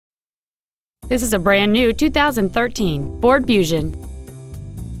This is a brand new 2013 Ford Fusion.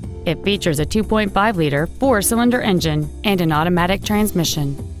 It features a 2.5-liter four-cylinder engine and an automatic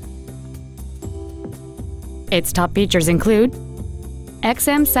transmission. Its top features include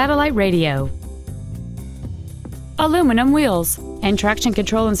XM satellite radio, aluminum wheels, and traction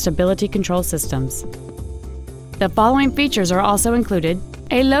control and stability control systems. The following features are also included: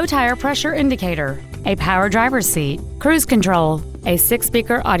 a low tire pressure indicator, a power driver's seat, cruise control, a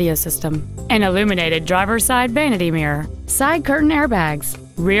 6-speaker audio system, an illuminated driver's side vanity mirror, side curtain airbags,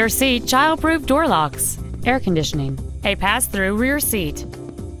 rear seat child-proof door locks, air conditioning, a pass-through rear seat.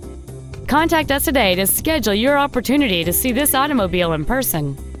 Contact us today to schedule your opportunity to see this automobile in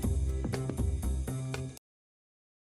person.